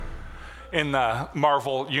in the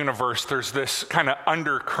Marvel universe, there's this kind of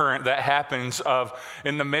undercurrent that happens of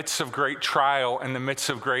in the midst of great trial, in the midst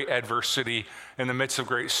of great adversity, in the midst of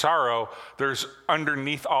great sorrow, there's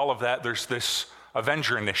underneath all of that, there's this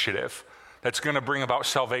Avenger initiative that's going to bring about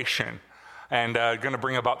salvation and going to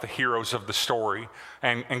bring about the heroes of the story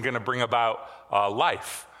and going to bring about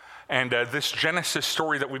life. And this Genesis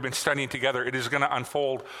story that we've been studying together, it is going to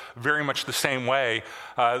unfold very much the same way.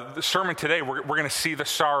 The sermon today, we're going to see the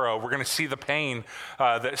sorrow, we're going to see the pain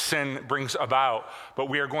that sin brings about, but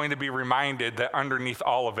we are going to be reminded that underneath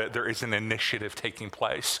all of it, there is an initiative taking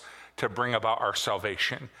place to bring about our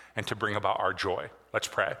salvation and to bring about our joy. Let's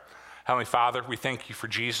pray. Heavenly Father, we thank you for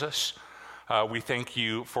Jesus. We thank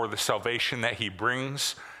you for the salvation that he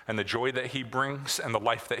brings and the joy that he brings and the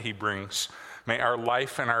life that he brings. May our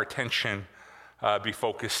life and our attention be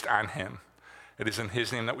focused on him. It is in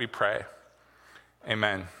his name that we pray.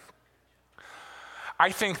 Amen.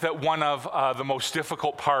 I think that one of the most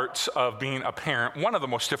difficult parts of being a parent,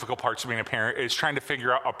 is trying to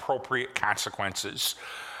figure out appropriate consequences.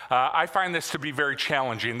 I find this to be very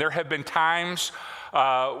challenging. There have been times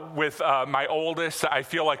with my oldest, I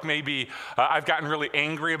feel like maybe I've gotten really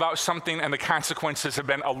angry about something and the consequences have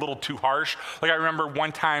been a little too harsh. Like I remember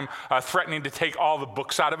one time threatening to take all the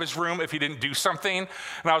books out of his room if he didn't do something.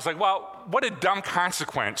 And I was like, well, what a dumb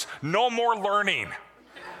consequence. No more learning.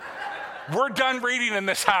 We're done reading in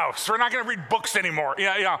this house. We're not going to read books anymore.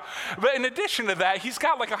 But in addition to that, he's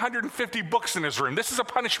got like 150 books in his room. This is a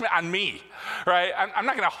punishment on me, right? I'm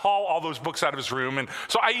not going to haul all those books out of his room. And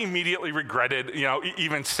so I immediately regretted,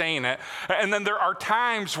 even saying it. And then there are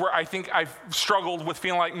times where I think I've struggled with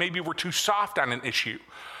feeling like maybe we're too soft on an issue.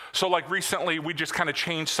 So like recently, we just kind of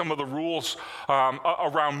changed some of the rules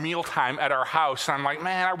around mealtime at our house. And I'm like,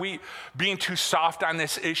 man, are we being too soft on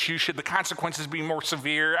this issue? Should the consequences be more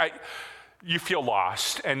severe? You feel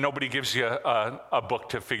lost, and nobody gives you a book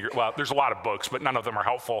to figure. Well, there's a lot of books, but none of them are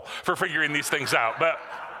helpful for figuring these things out.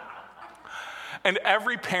 And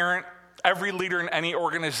every parent, every leader in any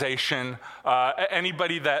organization,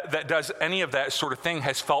 anybody that does any of that sort of thing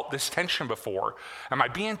has felt this tension before. Am I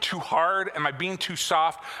being too hard? Am I being too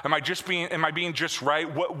soft? Am I being just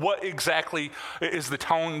right? What exactly is the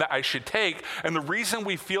tone that I should take? And the reason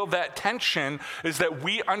we feel that tension is that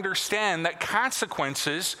we understand that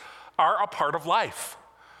consequences are a part of life.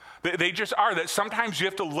 They just are. That sometimes you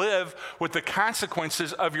have to live with the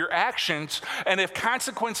consequences of your actions. And if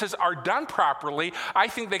consequences are done properly, I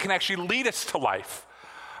think they can actually lead us to life.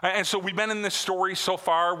 And so we've been in this story so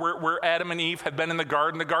far where Adam and Eve have been in the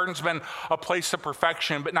garden. The garden's been a place of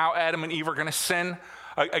perfection, but now Adam and Eve are going to sin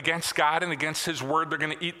against God and against his word. They're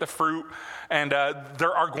going to eat the fruit. And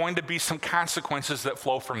there are going to be some consequences that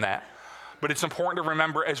flow from that. But it's important to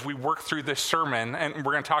remember as we work through this sermon, and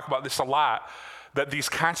we're going to talk about this a lot, that these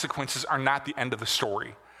consequences are not the end of the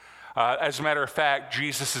story. As a matter of fact,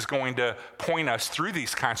 Jesus is going to point us through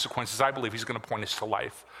these consequences. I believe he's going to point us to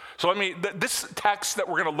life. So this text that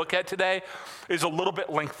we're going to look at today is a little bit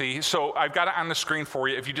lengthy. So I've got it on the screen for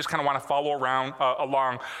you. If you just kind of want to follow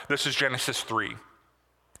along, this is Genesis 3.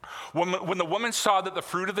 When the woman saw that the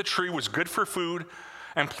fruit of the tree was good for food,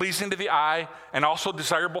 and pleasing to the eye, and also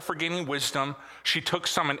desirable for gaining wisdom, she took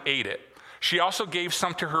some and ate it. She also gave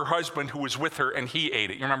some to her husband who was with her, and he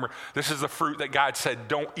ate it. You remember, this is the fruit that God said,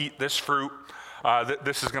 don't eat this fruit.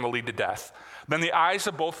 This is going to lead to death. Then the eyes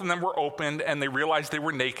of both of them were opened, and they realized they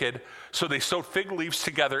were naked, so they sewed fig leaves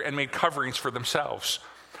together and made coverings for themselves.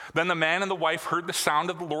 Then the man and the wife heard the sound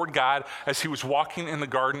of the Lord God as he was walking in the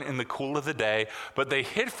garden in the cool of the day, but they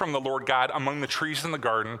hid from the Lord God among the trees in the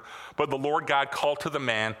garden. But the Lord God called to the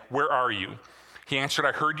man, "Where are you?" He answered,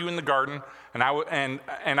 "I heard you in the garden, and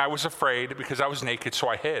I was afraid because I was naked, so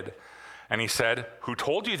I hid." And he said, "Who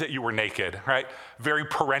told you that you were naked?" Right? Very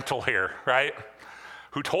parental here, right?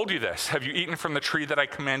 "Who told you this? Have you eaten from the tree that I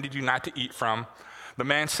commanded you not to eat from?" The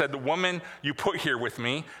man said, "The woman you put here with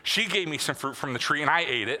me, she gave me some fruit from the tree and I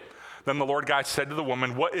ate it." Then the Lord God said to the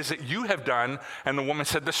woman, "What is it you have done?" And the woman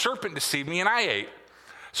said, "The serpent deceived me and I ate."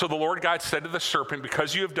 So the Lord God said to the serpent,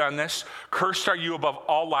 "Because you have done this, cursed are you above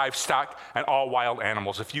all livestock and all wild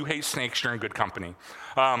animals. If you hate snakes, you're in good company.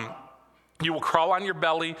 You will crawl on your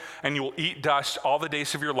belly and you will eat dust all the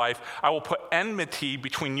days of your life. I will put enmity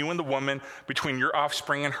between you and the woman, between your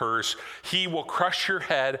offspring and hers. He will crush your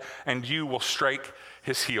head and you will strike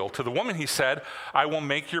his heel." To the woman he said, "I will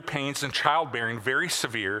make your pains in childbearing very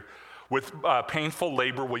severe. With painful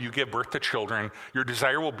labor will you give birth to children. Your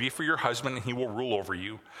desire will be for your husband and he will rule over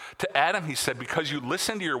you." To Adam he said, "Because you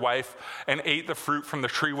listened to your wife and ate the fruit from the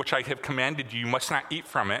tree which I have commanded you, you must not eat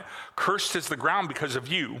from it. Cursed is the ground because of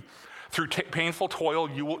you. Through painful toil,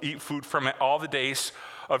 you will eat food from it all the days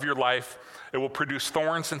of your life. It will produce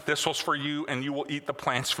thorns and thistles for you, and you will eat the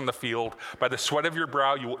plants from the field. By the sweat of your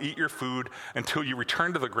brow you will eat your food until you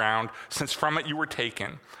return to the ground, since from it you were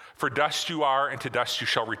taken. For dust you are, and to dust you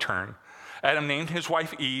shall return. Adam named his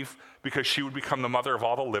wife Eve because she would become the mother of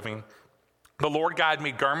all the living. The Lord God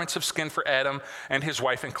made garments of skin for Adam and his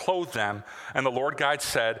wife and clothed them. And the Lord God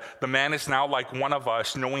said, the man is now like one of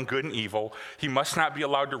us, knowing good and evil. He must not be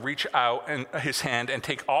allowed to reach out his hand and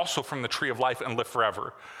take also from the tree of life and live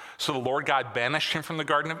forever. So the Lord God banished him from the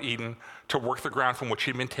Garden of Eden to work the ground from which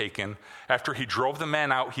he had been taken. After he drove the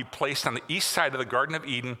man out, he placed on the east side of the Garden of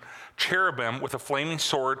Eden cherubim with a flaming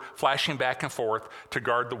sword flashing back and forth to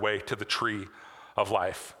guard the way to the tree of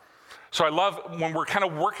life. So I love when we're kind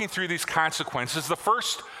of working through these consequences. The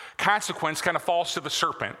first consequence kind of falls to the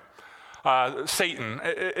serpent, Satan.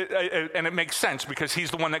 And it makes sense because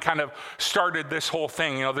he's the one that kind of started this whole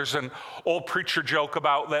thing. You know, there's an old preacher joke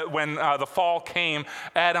about that when the fall came,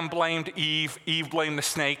 Adam blamed Eve, Eve blamed the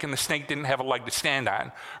snake, and the snake didn't have a leg to stand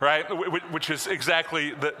on, right? Which is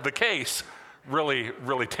exactly the case. Really,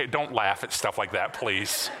 don't laugh at stuff like that,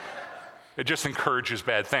 please. It just encourages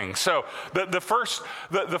bad things. So the first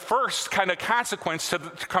kind of consequence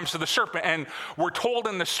comes to the serpent. And we're told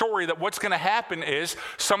in the story that what's going to happen is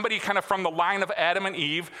somebody kind of from the line of Adam and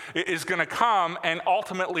Eve is going to come and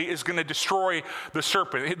ultimately is going to destroy the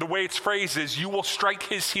serpent. The way it's phrased is, you will strike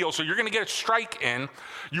his heel. So you're going to get a strike in.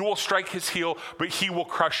 You will strike his heel, but he will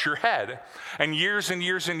crush your head. And years and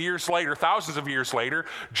years and years later, thousands of years later,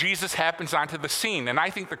 Jesus happens onto the scene. And I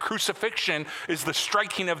think the crucifixion is the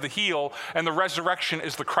striking of the heel, and the resurrection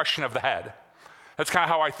is the crushing of the head. That's kind of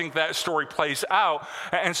how I think that story plays out.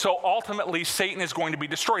 And so ultimately, Satan is going to be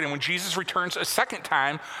destroyed. And when Jesus returns a second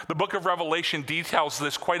time, the book of Revelation details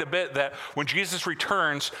this quite a bit, that when Jesus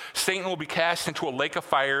returns, Satan will be cast into a lake of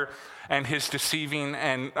fire, and his deceiving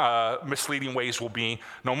and misleading ways will be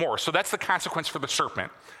no more. So that's the consequence for the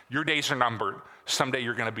serpent. Your days are numbered. Someday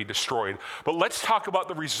you're going to be destroyed. But let's talk about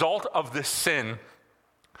the result of this sin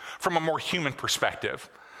from a more human perspective.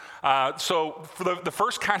 So for the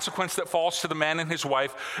first consequence that falls to the man and his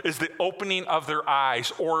wife is the opening of their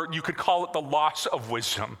eyes, or you could call it the loss of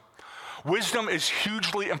wisdom. Wisdom is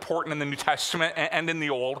hugely important in the New Testament and in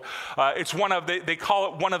the Old. It's they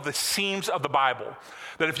call it one of the seams of the Bible.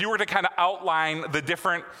 That if you were to kind of outline the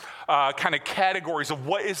different kind of categories of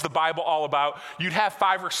what is the Bible all about, you'd have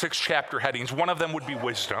 5 or 6 chapter headings. One of them would be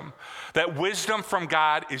wisdom. That wisdom from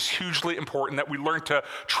God is hugely important, that we learn to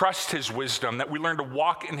trust his wisdom, that we learn to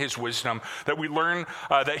walk in his wisdom, that we learn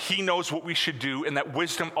that he knows what we should do, and that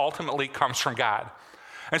wisdom ultimately comes from God.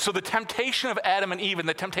 And so the temptation of Adam and Eve, and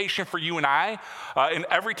the temptation for you and I, in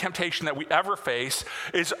every temptation that we ever face,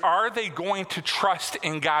 is, are they going to trust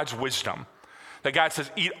in God's wisdom? That God says,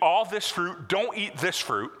 eat all this fruit, don't eat this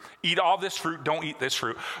fruit. Eat all this fruit, don't eat this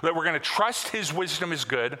fruit. That we're going to trust his wisdom is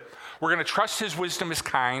good. We're going to trust his wisdom is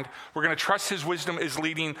kind. We're going to trust his wisdom is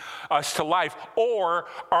leading us to life. Or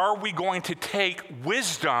are we going to take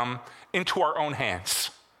wisdom into our own hands?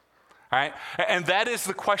 All right? And that is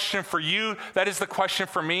the question for you. That is the question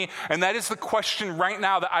for me. And that is the question right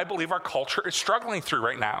now that I believe our culture is struggling through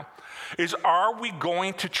right now. Is, are we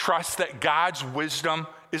going to trust that God's wisdom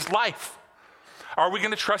is life? Are we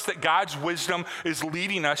going to trust that God's wisdom is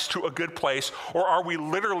leading us to a good place? Or are we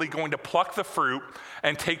literally going to pluck the fruit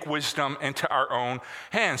and take wisdom into our own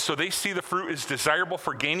hands? So they see the fruit is desirable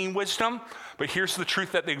for gaining wisdom, but here's the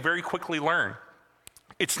truth that they very quickly learn.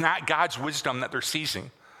 It's not God's wisdom that they're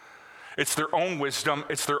seizing. It's their own wisdom.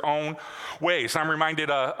 It's their own ways. I'm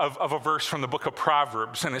reminded of a verse from the book of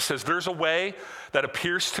Proverbs, and it says, there's a way that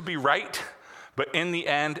appears to be right, but in the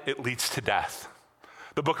end, it leads to death.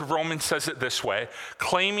 The book of Romans says it this way: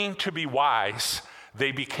 claiming to be wise,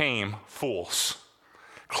 they became fools.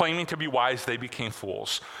 Claiming to be wise, they became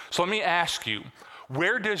fools. So let me ask you,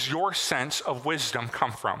 where does your sense of wisdom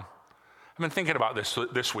come from? I've been thinking about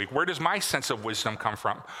this week. Where does my sense of wisdom come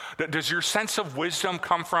from? Does your sense of wisdom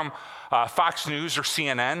come from Fox News or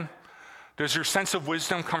CNN? Does your sense of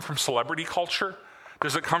wisdom come from celebrity culture?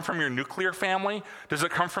 Does it come from your nuclear family? Does it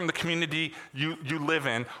come from the community you live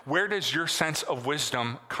in? Where does your sense of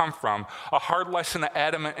wisdom come from? A hard lesson that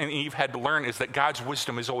Adam and Eve had to learn is that God's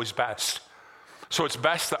wisdom is always best. So it's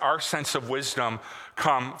best that our sense of wisdom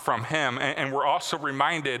come from him. And we're also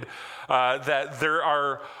reminded that there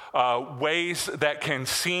are ways that can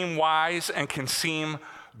seem wise and can seem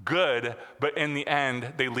good, but in the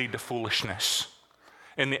end, they lead to foolishness.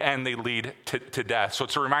 In the end, they lead to death. So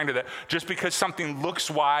it's a reminder that just because something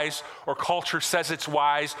looks wise, or culture says it's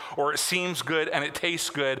wise, or it seems good and it tastes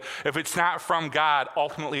good, if it's not from God,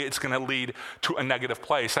 ultimately it's going to lead to a negative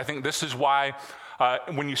place. I think this is why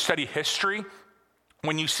when you study history,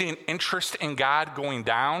 When you see an interest in God going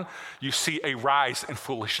down, you see a rise in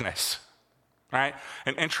foolishness. Right?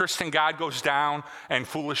 An interest in God goes down and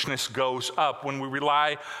foolishness goes up. When we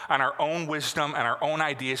rely on our own wisdom and our own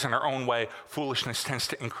ideas and our own way, foolishness tends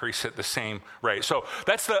to increase at the same rate. So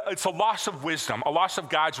it's a loss of wisdom. A loss of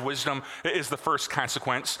God's wisdom is the first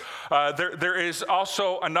consequence. There is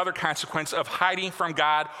also another consequence of hiding from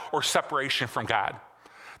God or separation from God.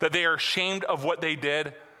 That they are ashamed of what they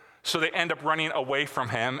did, so they end up running away from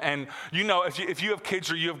him. And you know, if you have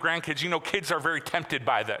kids or you have grandkids, you know kids are very tempted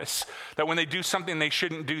by this. That when they do something they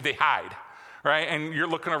shouldn't do, they hide, right? And you're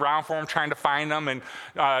looking around for them, trying to find them. And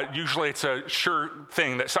usually it's a sure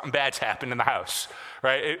thing that something bad's happened in the house,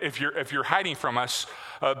 right? If you're hiding from us,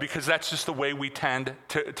 because that's just the way we tend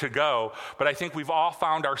to go. But I think we've all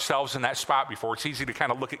found ourselves in that spot before. It's easy to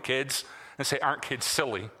kind of look at kids and say, aren't kids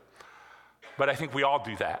silly? But I think we all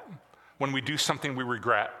do that. When we do something we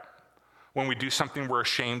regret, when we do something we're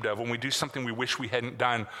ashamed of, when we do something we wish we hadn't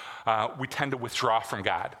done, we tend to withdraw from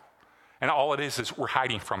God. And all it is we're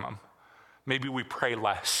hiding from him. Maybe we pray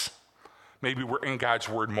less. Maybe we're in God's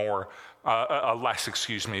word more, less.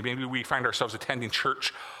 Maybe we find ourselves attending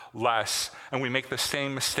church less, and we make the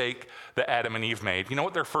same mistake that Adam and Eve made. You know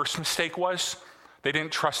what their first mistake was? They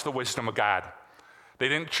didn't trust the wisdom of God. They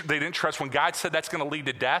didn't trust when God said that's going to lead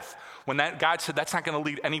to death. When God said that's not going to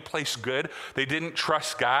lead any place good, they didn't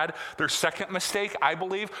trust God. Their second mistake, I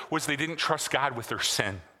believe, was they didn't trust God with their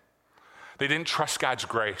sin. They didn't trust God's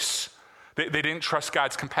grace. They didn't trust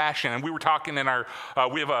God's compassion. And we were talking in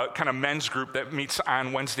we have a kind of men's group that meets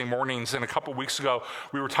on Wednesday mornings. And a couple weeks ago,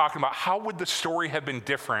 we were talking about how would the story have been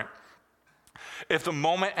different if the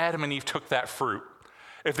moment Adam and Eve took that fruit,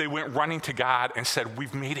 if they went running to God and said,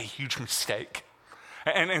 we've made a huge mistake.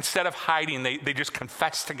 And instead of hiding, they just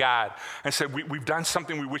confessed to God and said, we've done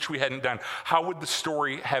something we wish we hadn't done. How would the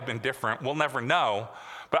story have been different? We'll never know,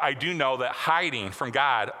 but I do know that hiding from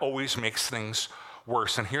God always makes things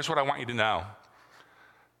worse. And here's what I want you to know.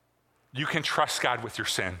 You can trust God with your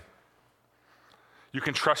sin. You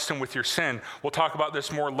can trust him with your sin. We'll talk about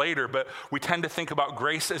this more later, but we tend to think about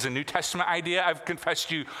grace as a New Testament idea. I've confessed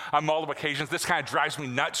to you on multiple occasions, this kind of drives me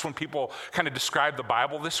nuts when people kind of describe the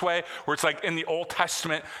Bible this way, where it's like in the Old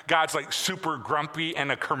Testament, God's like super grumpy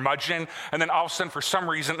and a curmudgeon, and then all of a sudden, for some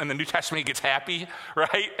reason, in the New Testament, he gets happy,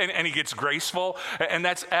 right? And he gets graceful, and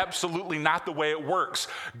that's absolutely not the way it works.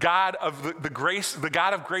 God of the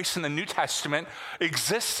God of grace in the New Testament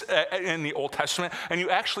exists in the Old Testament, and you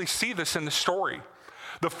actually see this in the story.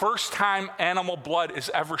 The first time animal blood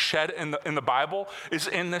is ever shed in the Bible is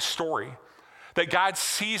in this story. That God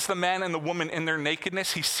sees the man and the woman in their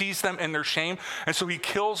nakedness. He sees them in their shame. And so he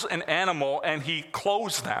kills an animal and he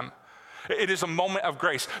clothes them. It is a moment of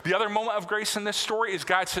grace. The other moment of grace in this story is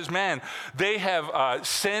God says, man, they have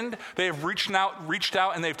sinned. They have reached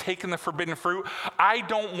out and they've taken the forbidden fruit. I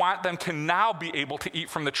don't want them to now be able to eat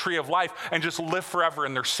from the tree of life and just live forever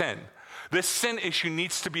in their sin. This sin issue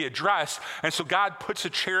needs to be addressed. And so God puts a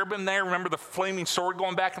cherubim there. Remember the flaming sword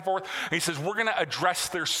going back and forth? And he says, we're going to address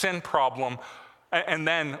their sin problem. And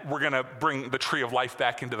then we're going to bring the tree of life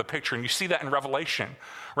back into the picture. And you see that in Revelation.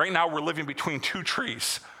 Right now we're living between two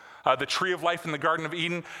trees. The tree of life in the Garden of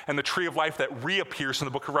Eden and the tree of life that reappears in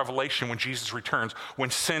the book of Revelation when Jesus returns. When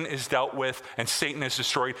sin is dealt with and Satan is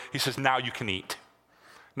destroyed, he says, now you can eat.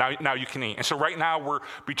 Now you can eat. And so right now we're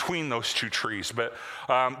between those two trees. But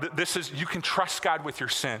this is, you can trust God with your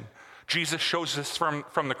sin. Jesus shows us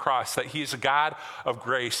from the cross that he is a God of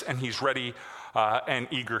grace and he's ready and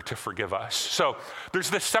eager to forgive us. So there's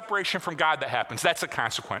this separation from God that happens. That's a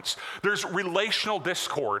consequence. There's relational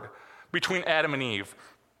discord between Adam and Eve.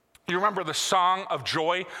 You remember the song of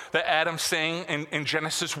joy that Adam sang in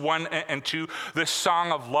Genesis 1 and 2? This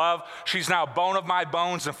song of love. She's now bone of my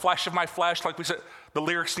bones and flesh of my flesh. Like we said, the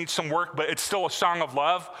lyrics need some work, but it's still a song of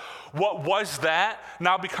love. What was that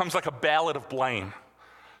now becomes like a ballad of blame.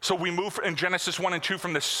 So we move in Genesis 1 and 2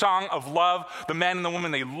 from this song of love. The man and the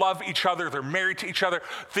woman, they love each other. They're married to each other.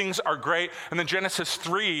 Things are great. And then Genesis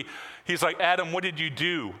 3, he's like, Adam, what did you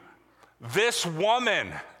do? This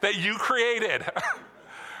woman that you created.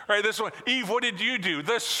 Right, this one, Eve, what did you do?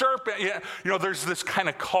 The serpent. Yeah, there's this kind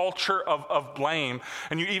of culture of blame.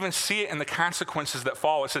 And you even see it in the consequences that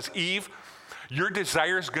follow. It says, Eve, your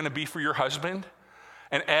desire is going to be for your husband,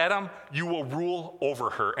 and Adam, you will rule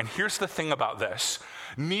over her. And here's the thing about this.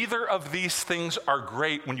 Neither of these things are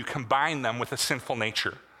great when you combine them with a sinful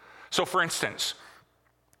nature. So for instance,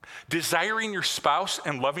 desiring your spouse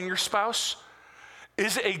and loving your spouse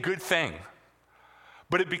is a good thing,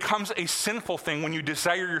 but it becomes a sinful thing when you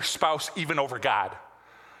desire your spouse even over God.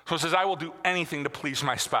 So it says, I will do anything to please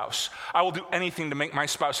my spouse. I will do anything to make my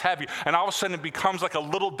spouse happy. And all of a sudden it becomes like a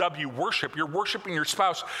little W worship. You're worshiping your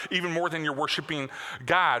spouse even more than you're worshiping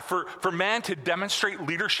God. For man to demonstrate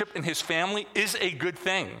leadership in his family is a good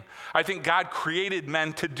thing. I think God created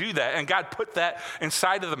men to do that, and God put that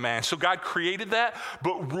inside of the man. So God created that,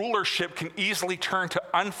 but rulership can easily turn to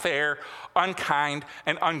unfair, unkind,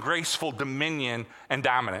 and ungraceful dominion and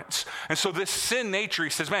dominance. And so this sin nature, he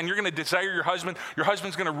says, man, you're going to desire your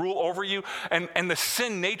husband's going to rule over you, and the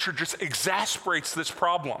sin nature just exasperates this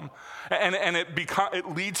problem. And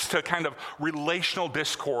it leads to kind of relational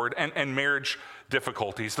discord and marriage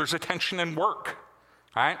difficulties. There's a tension in work.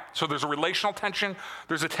 All right? So there's a relational tension,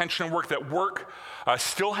 there's a tension in work. That work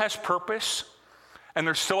still has purpose, and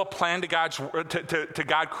there's still a plan to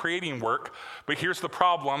God creating work. But here's the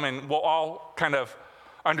problem, and we'll all kind of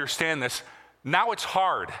understand this. Now it's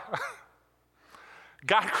hard.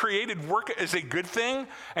 God created work as a good thing,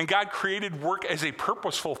 and God created work as a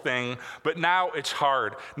purposeful thing, but now it's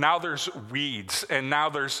hard. Now there's weeds, and now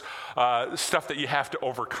there's stuff that you have to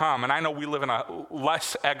overcome. And I know we live in a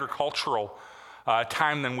less agricultural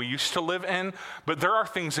time than we used to live in, but there are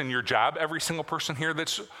things in your job, every single person here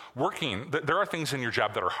that's working, there are things in your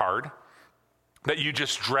job that are hard, that you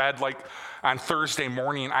just dread. Like on Thursday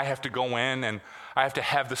morning, I have to go in and I have to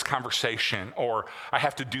have this conversation, or I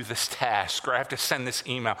have to do this task, or I have to send this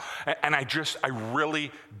email, and I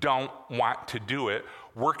really don't want to do it.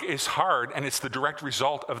 Work is hard, and it's the direct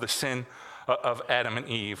result of the sin of Adam and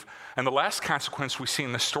Eve. And the last consequence we see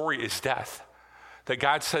in the story is death. That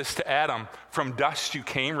God says to Adam, from dust you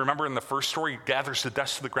came. Remember in the first story, he gathers the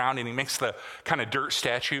dust to the ground and he makes the kind of dirt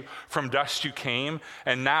statue. From dust you came,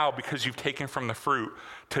 and now because you've taken from the fruit,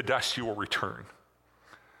 to dust you will return.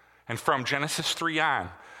 And from Genesis 3 on,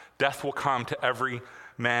 death will come to every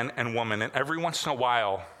man and woman. And every once in a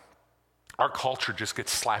while, our culture just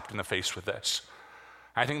gets slapped in the face with this.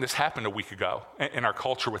 I think this happened a week ago in our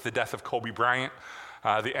culture with the death of Kobe Bryant.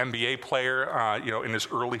 The NBA player, in his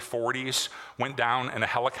early 40s, went down in a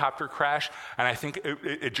helicopter crash, and I think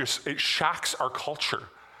it shocks our culture.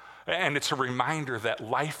 And it's a reminder that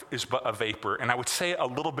life is but a vapor. And I would say a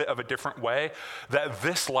little bit of a different way, that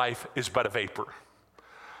this life is but a vapor.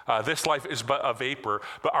 This life is but a vapor,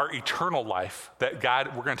 but our eternal life that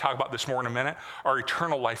God, we're going to talk about this more in a minute, our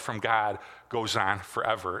eternal life from God goes on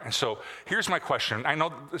forever. And so here's my question. I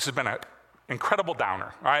know this has been an incredible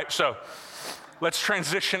downer, all right? So let's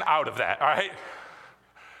transition out of that, all right?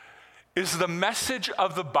 Is the message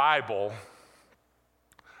of the Bible,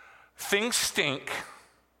 things stink,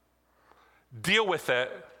 deal with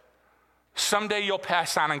it, someday you'll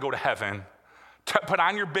pass on and go to heaven, put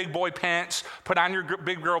on your big boy pants, put on your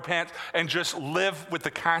big girl pants, and just live with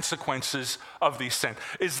the consequences of these sins?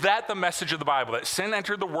 Is that the message of the Bible? That sin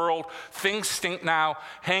entered the world, things stink now,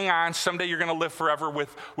 hang on, someday you're going to live forever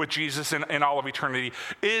with Jesus in all of eternity.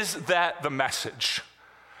 Is that the message?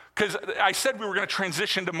 Because I said we were going to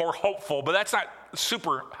transition to more hopeful, but that's not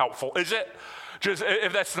super helpful, is it? Just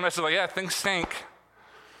if that's the message, like, yeah, things stink.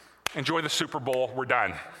 Enjoy the Super Bowl, we're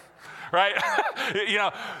done. Right?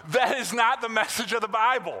 That is not the message of the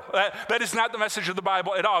Bible. That is not the message of the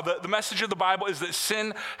Bible at all. The message of the Bible is that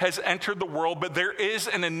sin has entered the world, but there is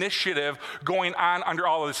an initiative going on under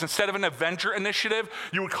all of this. Instead of an Avenger initiative,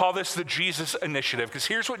 you would call this the Jesus initiative, because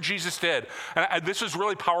here's what Jesus did. And this was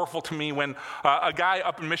really powerful to me when a guy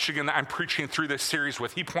up in Michigan that I'm preaching through this series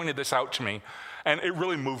with, he pointed this out to me, and it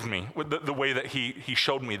really moved me with the way that he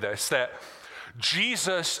showed me this, that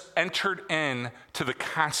Jesus entered into the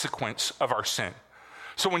consequence of our sin.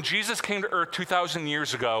 So when Jesus came to earth 2,000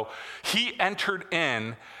 years ago, he entered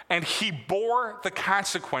in and he bore the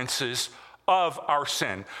consequences of our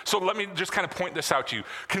sin. So let me just kind of point this out to you.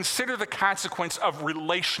 Consider the consequence of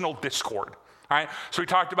relational discord. All right? So we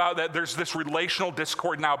talked about that there's this relational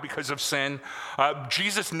discord now because of sin.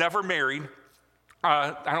 Jesus never married.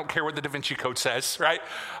 I don't care what the Da Vinci Code says, right?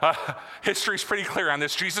 History's pretty clear on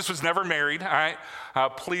this. Jesus was never married, all right?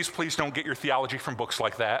 Please don't get your theology from books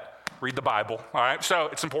like that. Read the Bible, all right? So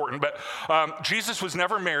it's important. But Jesus was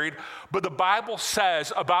never married, but the Bible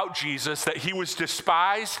says about Jesus that he was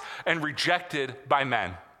despised and rejected by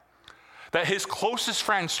men, that his closest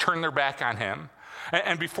friends turned their back on him.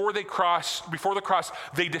 And before the cross,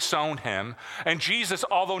 they disowned him. And Jesus,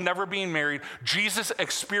 although never being married, Jesus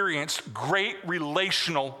experienced great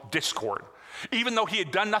relational discord. Even though he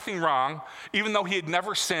had done nothing wrong, even though he had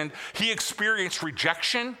never sinned, he experienced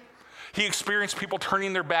rejection. He experienced people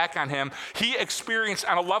turning their back on him. He experienced,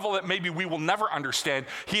 on a level that maybe we will never understand,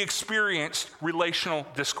 he experienced relational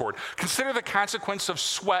discord. Consider the consequence of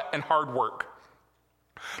sweat and hard work.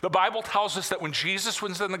 The Bible tells us that when Jesus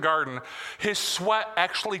was in the garden, his sweat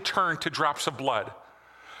actually turned to drops of blood.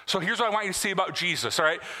 So here's what I want you to see about Jesus, all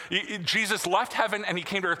right? Jesus left heaven and he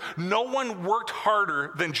came to earth. No one worked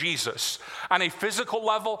harder than Jesus on a physical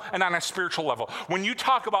level and on a spiritual level. When you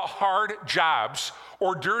talk about hard jobs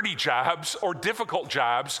or dirty jobs or difficult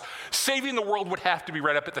jobs, saving the world would have to be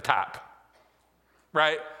right up at the top,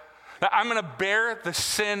 right? Now, I'm going to bear the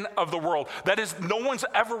sin of the world. That is, no one's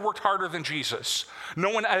ever worked harder than Jesus. No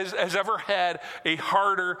one has ever had a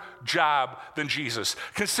harder job than Jesus.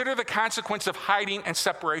 Consider the consequence of hiding and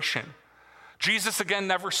separation. Jesus, again,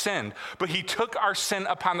 never sinned, but he took our sin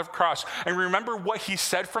upon the cross. And remember what he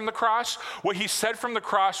said from the cross? What he said from the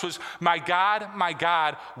cross was, my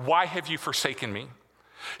God, why have you forsaken me?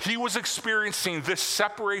 He was experiencing this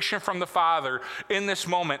separation from the Father in this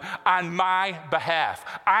moment on my behalf.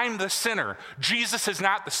 I'm the sinner. Jesus is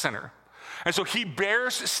not the sinner. And so he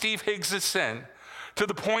bears Steve Higgs' sin to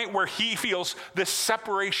the point where he feels this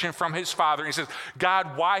separation from his Father. He says,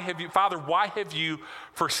 God, Father, why have you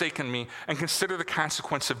forsaken me? And consider the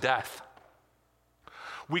consequence of death.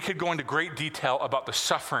 We could go into great detail about the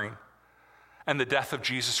suffering and the death of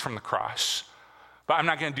Jesus from the cross. But I'm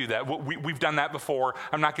not going to do that. We've done that before.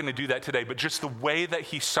 I'm not going to do that today. But just the way that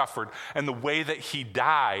he suffered and the way that he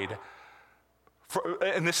died,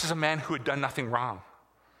 and this is a man who had done nothing wrong.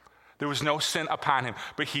 There was no sin upon him,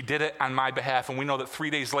 but he did it on my behalf. And we know that 3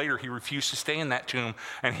 days later, he refused to stay in that tomb,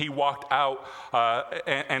 and he walked out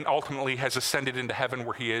and ultimately has ascended into heaven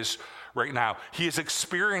where he is right now. He is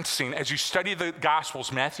experiencing, as you study the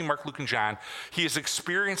Gospels, Matthew, Mark, Luke, and John, he is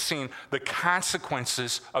experiencing the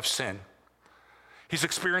consequences of sin. He's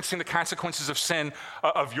experiencing the consequences of sin,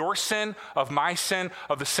 of your sin, of my sin,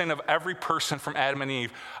 of the sin of every person from Adam and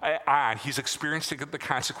Eve on. He's experiencing the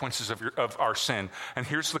consequences of our sin. And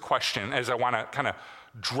here's the question, as I want to kind of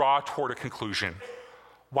draw toward a conclusion.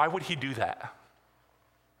 Why would he do that?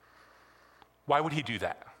 Why would he do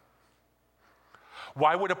that?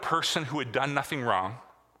 Why would a person who had done nothing wrong,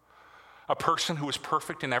 a person who was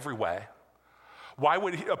perfect in every way, why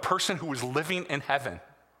would a person who was living in heaven,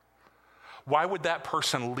 why would that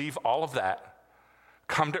person leave all of that,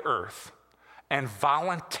 come to earth, and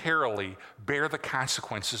voluntarily bear the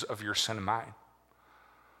consequences of your sin and mine?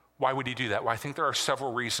 Why would he do that? Well, I think there are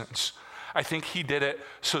several reasons. I think he did it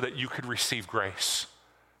so that you could receive grace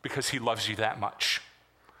because he loves you that much.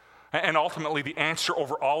 And ultimately, the answer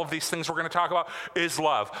over all of these things we're going to talk about is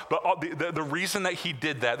love. But the reason that he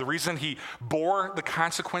did that, the reason he bore the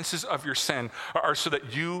consequences of your sin are so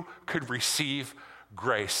that you could receive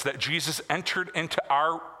grace, that Jesus entered into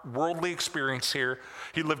our worldly experience here.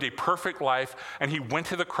 He lived a perfect life, and he went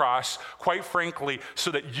to the cross, quite frankly, so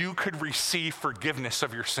that you could receive forgiveness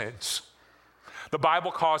of your sins. The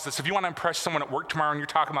Bible calls this, if you want to impress someone at work tomorrow and you're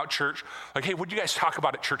talking about church, like, hey, what did you guys talk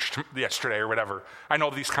about at church yesterday or whatever? I know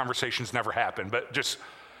these conversations never happen, but just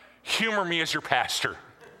humor me as your pastor.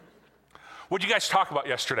 What did you guys talk about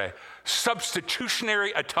yesterday?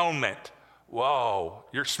 Substitutionary atonement. Whoa,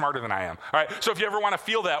 you're smarter than I am. All right, so if you ever want to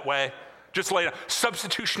feel that way, just lay it out.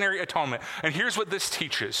 Substitutionary atonement. And here's what this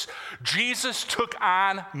teaches. Jesus took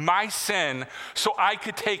on my sin so I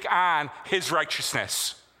could take on his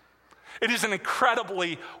righteousness. It is an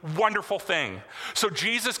incredibly wonderful thing. So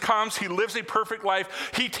Jesus comes, he lives a perfect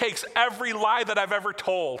life. He takes every lie that I've ever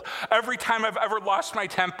told, every time I've ever lost my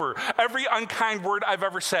temper, every unkind word I've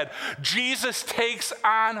ever said. Jesus takes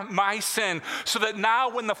on my sin so that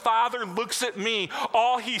now when the Father looks at me,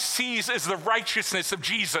 all he sees is the righteousness of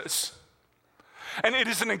Jesus. And it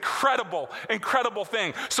is an incredible, incredible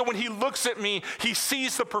thing. So when he looks at me, he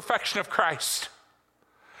sees the perfection of Christ.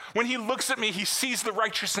 When he looks at me, he sees the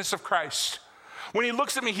righteousness of Christ. When he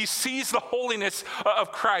looks at me, he sees the holiness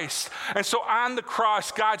of Christ. And so on the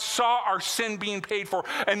cross, God saw our sin being paid for.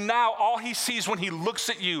 And now all he sees when he looks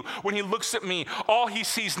at you, when he looks at me, all he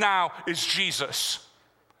sees now is Jesus.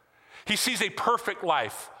 He sees a perfect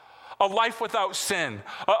life, a life without sin,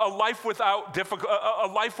 a life without a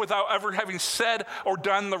life without ever having said or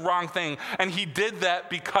done the wrong thing. And he did that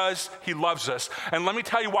because he loves us. And let me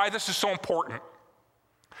tell you why this is so important.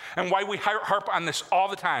 And why we harp on this all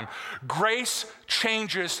the time. Grace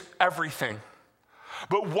changes everything.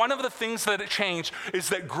 But one of the things that it changed is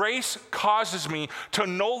that grace causes me to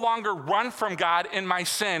no longer run from God in my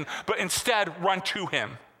sin, but instead run to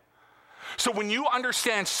him. So when you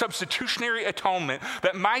understand substitutionary atonement,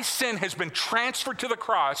 that my sin has been transferred to the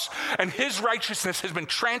cross and his righteousness has been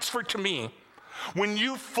transferred to me, when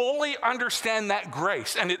you fully understand that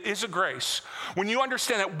grace, and it is a grace, when you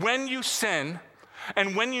understand that when you sin,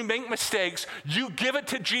 and when you make mistakes, you give it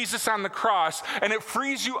to Jesus on the cross, and it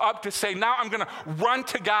frees you up to say, now I'm going to run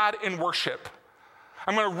to God in worship.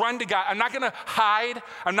 I'm going to run to God. I'm not going to hide.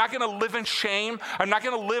 I'm not going to live in shame. I'm not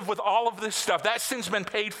going to live with all of this stuff. That sin's been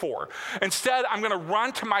paid for. Instead, I'm going to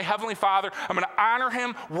run to my Heavenly Father. I'm going to honor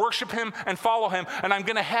Him, worship Him, and follow Him. And I'm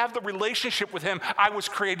going to have the relationship with Him I was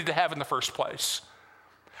created to have in the first place.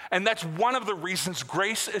 And that's one of the reasons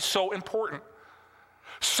grace is so important.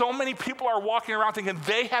 So many people are walking around thinking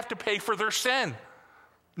they have to pay for their sin.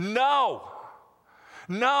 No,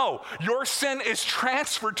 your sin is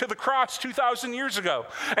transferred to the cross 2,000 years ago,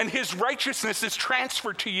 and His righteousness is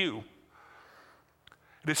transferred to you.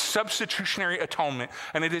 It is substitutionary atonement,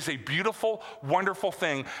 and it is a beautiful, wonderful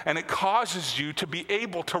thing, and it causes you to be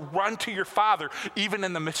able to run to your Father even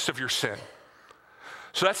in the midst of your sin.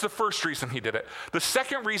 So that's the first reason He did it. The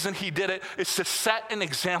second reason He did it is to set an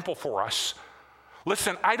example for us.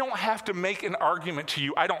 Listen, I don't have to make an argument to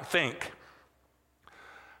you, I don't think.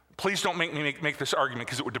 Please don't make me make this argument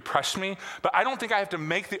because it would depress me, but I don't think I have to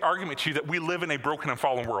make the argument to you that we live in a broken and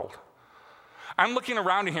fallen world. I'm looking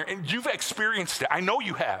around in here, and you've experienced it. I know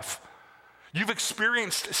you have. You've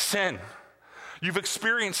experienced sin. You've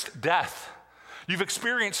experienced death. You've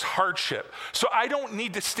experienced hardship. So I don't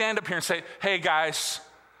need to stand up here and say, hey guys,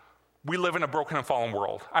 we live in a broken and fallen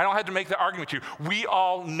world. I don't have to make the argument to you. We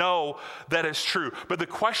all know that is true. But the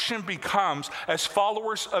question becomes, as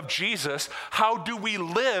followers of Jesus, how do we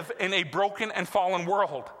live in a broken and fallen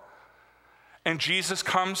world? And Jesus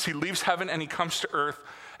comes, He leaves heaven, and He comes to earth,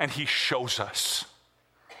 and He shows us.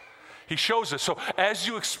 He shows us. So as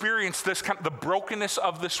you experience this kind of the brokenness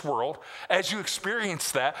of this world, as you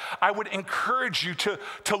experience that, I would encourage you to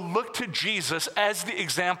look to Jesus as the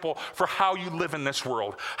example for how you live in this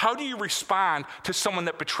world. How do you respond to someone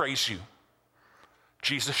that betrays you?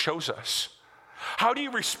 Jesus shows us. How do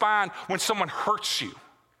you respond when someone hurts you?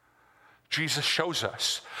 Jesus shows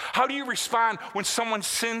us. How do you respond when someone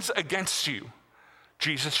sins against you?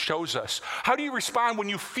 Jesus shows us. How do you respond when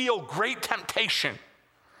you feel great temptation?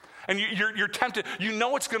 And you're tempted. You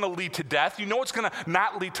know it's going to lead to death. You know it's going to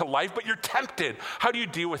not lead to life, but you're tempted. How do you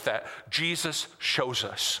deal with that? Jesus shows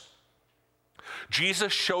us.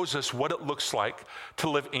 Jesus shows us what it looks like to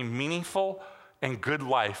live a meaningful and good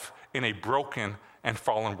life in a broken and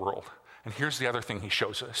fallen world. And here's the other thing He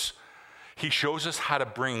shows us. He shows us how to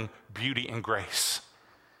bring beauty and grace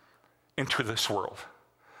into this world.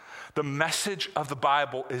 The message of the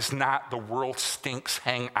Bible is not the world stinks,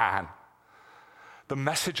 hang on. The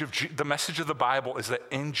message of the Bible is that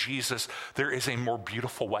in Jesus, there is a more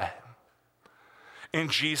beautiful way. In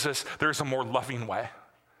Jesus, there's a more loving way.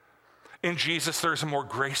 In Jesus, there's a more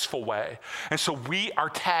graceful way. And so we are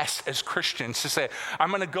tasked as Christians to say, I'm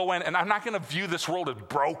going to go in and I'm not going to view this world as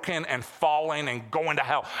broken and falling and going to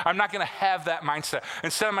hell. I'm not going to have that mindset.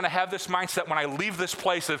 Instead, I'm going to have this mindset when I leave this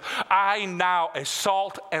place of I now as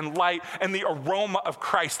salt and light and the aroma of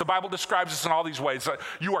Christ. The Bible describes this in all these ways.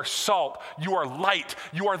 You are salt, you are light,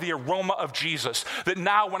 you are the aroma of Jesus. That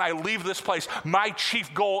now when I leave this place, my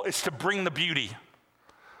chief goal is to bring the beauty.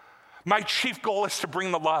 My chief goal is to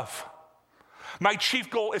bring the love. My chief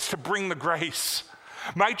goal is to bring the grace.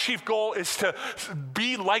 My chief goal is to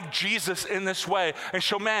be like Jesus in this way and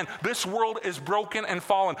show, man, this world is broken and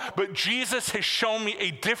fallen, but Jesus has shown me a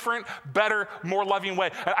different, better, more loving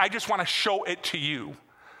way, and I just want to show it to you.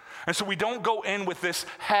 And so we don't go in with this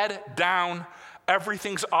head down,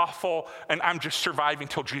 everything's awful, and I'm just surviving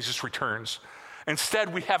till Jesus returns.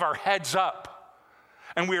 Instead, we have our heads up,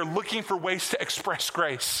 and we are looking for ways to express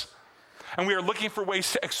grace, and we are looking for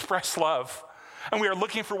ways to express love. And we are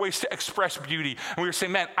looking for ways to express beauty. And we are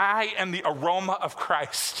saying, man, I am the aroma of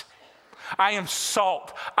Christ. I am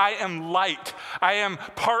salt. I am light. I am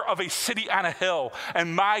part of a city on a hill.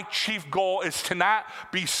 And my chief goal is to not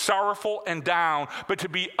be sorrowful and down, but to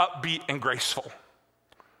be upbeat and graceful.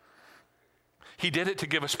 He did it to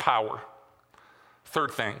give us power. Third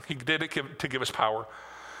thing, He did it to give us power.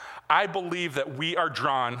 I believe that we are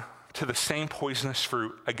drawn to the same poisonous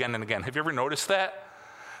fruit again and again. Have you ever noticed that?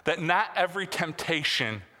 That not every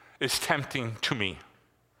temptation is tempting to me.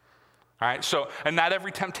 All right, so, and not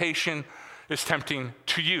every temptation is tempting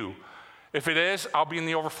to you. If it is, I'll be in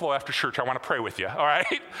the overflow after church. I want to pray with you, all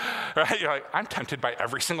right? Right? You're like, I'm tempted by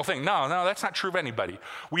every single thing. No, that's not true of anybody.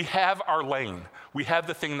 We have our lane. We have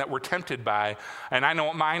the thing that we're tempted by, and I know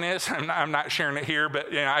what mine is. I'm not sharing it here,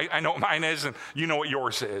 but I know what mine is, and you know what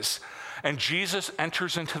yours is. And Jesus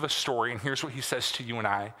enters into the story, and here's what He says to you and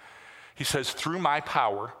I. He says, through my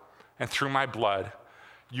power and through my blood,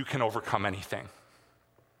 you can overcome anything.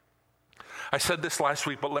 I said this last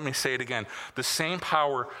week, but let me say it again. The same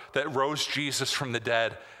power that rose Jesus from the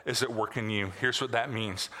dead is at work in you. Here's what that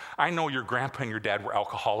means. I know your grandpa and your dad were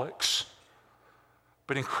alcoholics,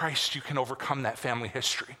 but in Christ, you can overcome that family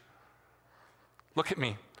history. Look at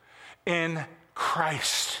me. In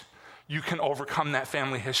Christ, you can overcome that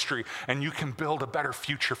family history and you can build a better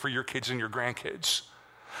future for your kids and your grandkids.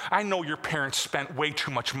 I know your parents spent way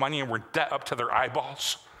too much money and were in debt up to their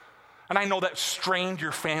eyeballs. And I know that strained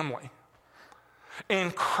your family.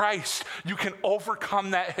 In Christ, you can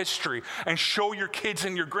overcome that history and show your kids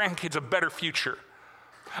and your grandkids a better future.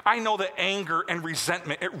 I know that anger and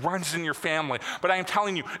resentment, it runs in your family, but I am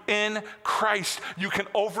telling you, in Christ, you can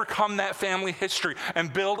overcome that family history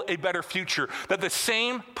and build a better future. That the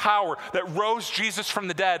same power that rose Jesus from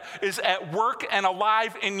the dead is at work and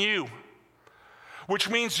alive in you, which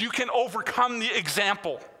means you can overcome the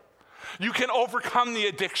example. You can overcome the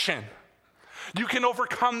addiction. You can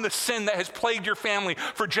overcome the sin that has plagued your family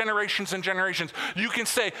for generations and generations. You can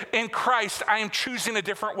say, in Christ, I am choosing a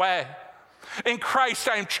different way. In Christ,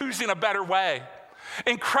 I am choosing a better way.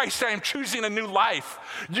 In Christ, I am choosing a new life.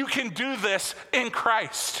 You can do this in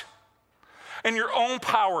Christ. In your own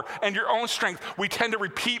power and your own strength, we tend to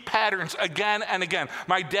repeat patterns again and again.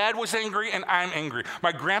 My dad was angry and I'm angry.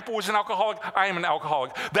 My grandpa was an alcoholic, I am an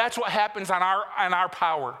alcoholic. That's what happens on our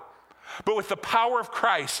power. But with the power of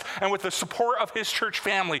Christ and with the support of his church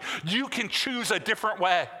family, you can choose a different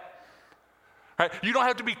way. Right? You don't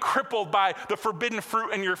have to be crippled by the forbidden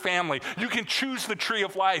fruit in your family. You can choose the tree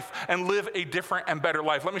of life and live a different and better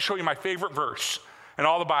life. Let me show you my favorite verse in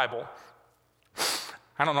all the Bible.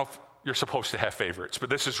 I don't know if you're supposed to have favorites, but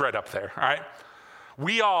this is right up there, all right?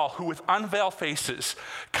 We all who with unveiled faces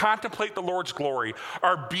contemplate the Lord's glory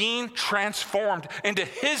are being transformed into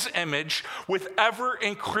his image with ever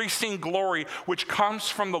increasing glory, which comes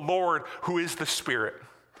from the Lord who is the Spirit.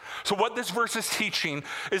 So what this verse is teaching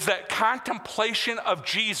is that contemplation of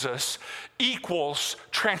Jesus equals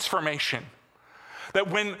transformation. That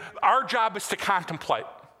when our job is to contemplate,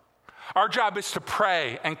 our job is to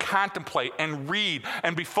pray and contemplate and read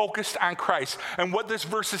and be focused on Christ. And what this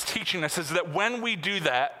verse is teaching us is that when we do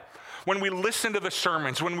that, when we listen to the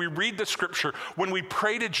sermons, when we read the scripture, when we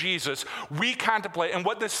pray to Jesus, we contemplate. And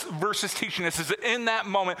what this verse is teaching us is that in that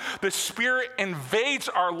moment, the Spirit invades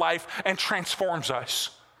our life and transforms us.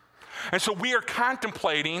 And so we are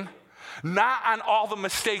contemplating not on all the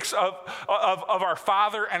mistakes of our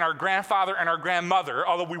father and our grandfather and our grandmother,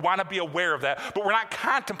 although we want to be aware of that, but we're not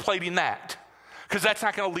contemplating that because that's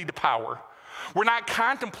not going to lead to power. We're not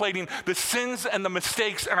contemplating the sins and the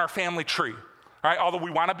mistakes in our family tree, right? Although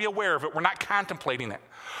we want to be aware of it, we're not contemplating it.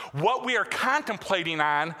 What we are contemplating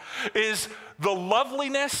on is the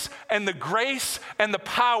loveliness and the grace and the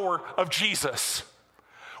power of Jesus.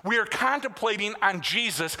 We are contemplating on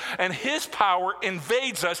Jesus, and his power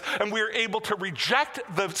invades us, and we are able to reject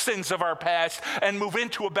the sins of our past and move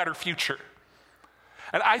into a better future.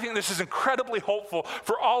 And I think this is incredibly hopeful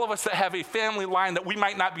for all of us that have a family line that we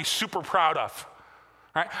might not be super proud of.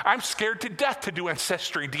 Right? I'm scared to death to do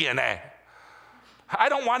ancestry DNA. I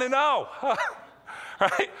don't want to know.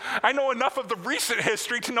 Right? I know enough of the recent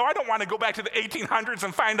history to know I don't want to go back to the 1800s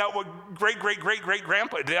and find out what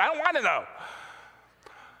great-great-great-great-grandpa did. I don't want to know.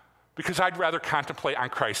 Because I'd rather contemplate on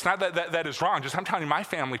Christ. Not that is wrong, just I'm telling you my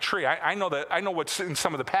family tree. I know what's in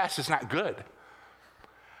some of the past is not good.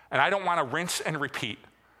 And I don't want to rinse and repeat.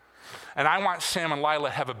 And I want Sam and Lila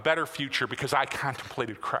to have a better future because I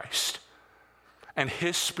contemplated Christ. And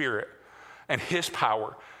his Spirit and his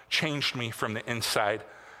power changed me from the inside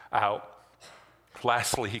out.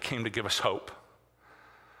 Lastly, he came to give us hope.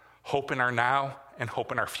 Hope in our now and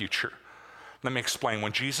hope in our future. Let me explain.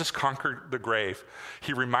 When Jesus conquered the grave,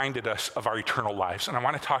 he reminded us of our eternal lives. And I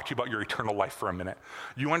want to talk to you about your eternal life for a minute.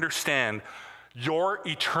 You understand, your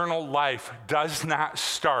eternal life does not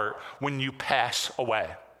start when you pass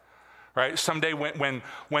away. Right? Someday when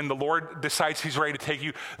the Lord decides he's ready to take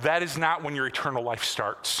you, that is not when your eternal life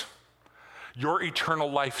starts. Your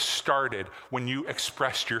eternal life started when you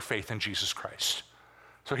expressed your faith in Jesus Christ.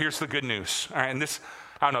 So here's the good news. All right, and this,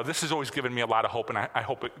 I don't know, this has always given me a lot of hope, and I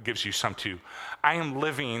hope it gives you some too. I am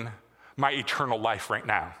living my eternal life right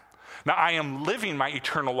now. Now, I am living my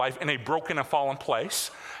eternal life in a broken and fallen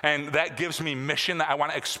place, and that gives me mission that I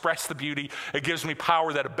want to express the beauty. It gives me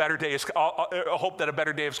power that a better day is, hope that a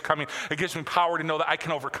better day is coming. It gives me power to know that I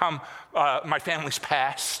can overcome my family's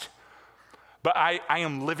past. But I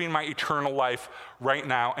am living my eternal life right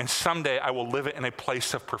now, and someday I will live it in a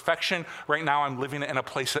place of perfection. Right now I'm living it in a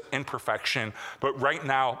place of imperfection, but right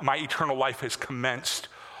now my eternal life has commenced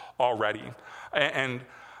already. And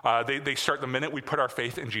they start the minute we put our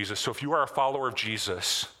faith in Jesus. So if you are a follower of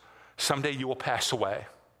Jesus, someday you will pass away.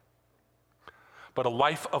 But a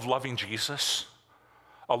life of loving Jesus,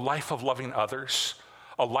 a life of loving others,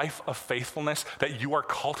 a life of faithfulness that you are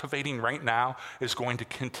cultivating right now is going to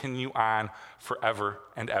continue on forever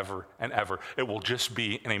and ever and ever. It will just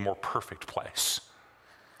be in a more perfect place.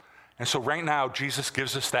 And so right now, Jesus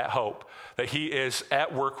gives us that hope that he is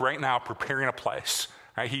at work right now preparing a place.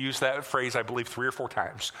 Right? He used that phrase, I believe, 3 or 4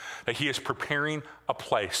 times, that he is preparing a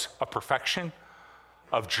place of perfection,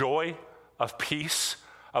 of joy, of peace,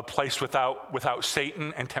 a place without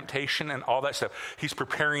Satan and temptation and all that stuff. He's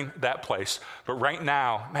preparing that place. But right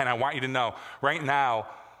now, man, I want you to know, right now,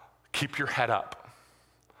 keep your head up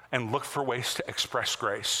and look for ways to express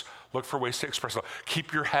grace. Look for ways to express love.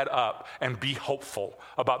 Keep your head up and be hopeful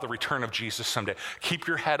about the return of Jesus someday. Keep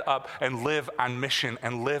your head up and live on mission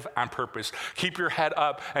and live on purpose. Keep your head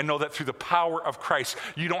up and know that through the power of Christ,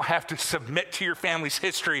 you don't have to submit to your family's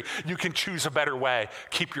history. You can choose a better way.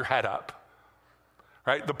 Keep your head up.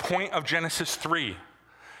 Right? The point of Genesis 3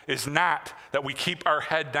 is not that we keep our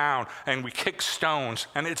head down and we kick stones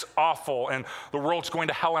and it's awful and the world's going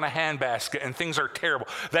to hell in a handbasket and things are terrible.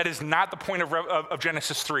 That is not the point of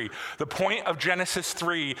Genesis 3. The point of Genesis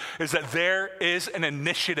 3 is that there is an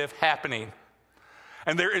initiative happening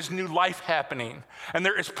and there is new life happening and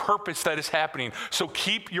there is purpose that is happening. So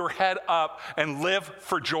keep your head up and live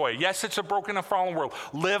for joy. Yes, it's a broken and fallen world.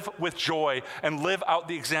 Live with joy and live out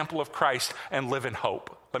the example of Christ and live in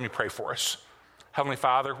hope. Let me pray for us. Heavenly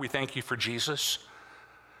Father, we thank you for Jesus.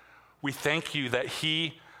 We thank you that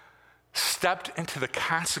he stepped into the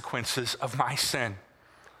consequences of my sin,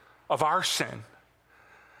 of our sin.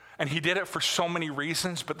 And he did it for so many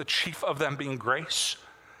reasons, but the chief of them being grace,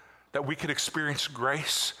 that we could experience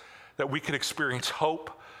grace, that we could experience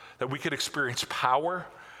hope, that we could experience power,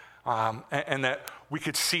 and that we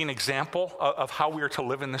could see an example of how we are to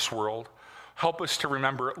live in this world. Help us to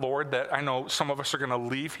remember, Lord, that I know some of us are going to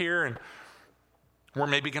leave here and we're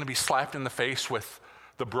maybe going to be slapped in the face with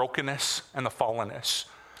the brokenness and the fallenness.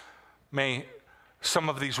 May some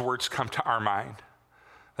of these words come to our mind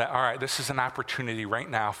that, all right, this is an opportunity right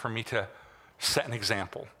now for me to set an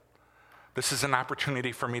example. This is an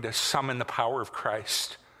opportunity for me to summon the power of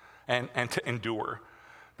Christ and to endure.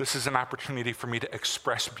 This is an opportunity for me to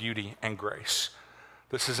express beauty and grace.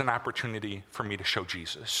 This is an opportunity for me to show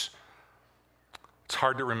Jesus. It's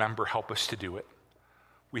hard to remember. Help us to do it.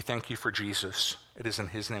 We thank you for Jesus. It is in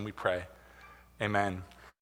his name we pray. Amen.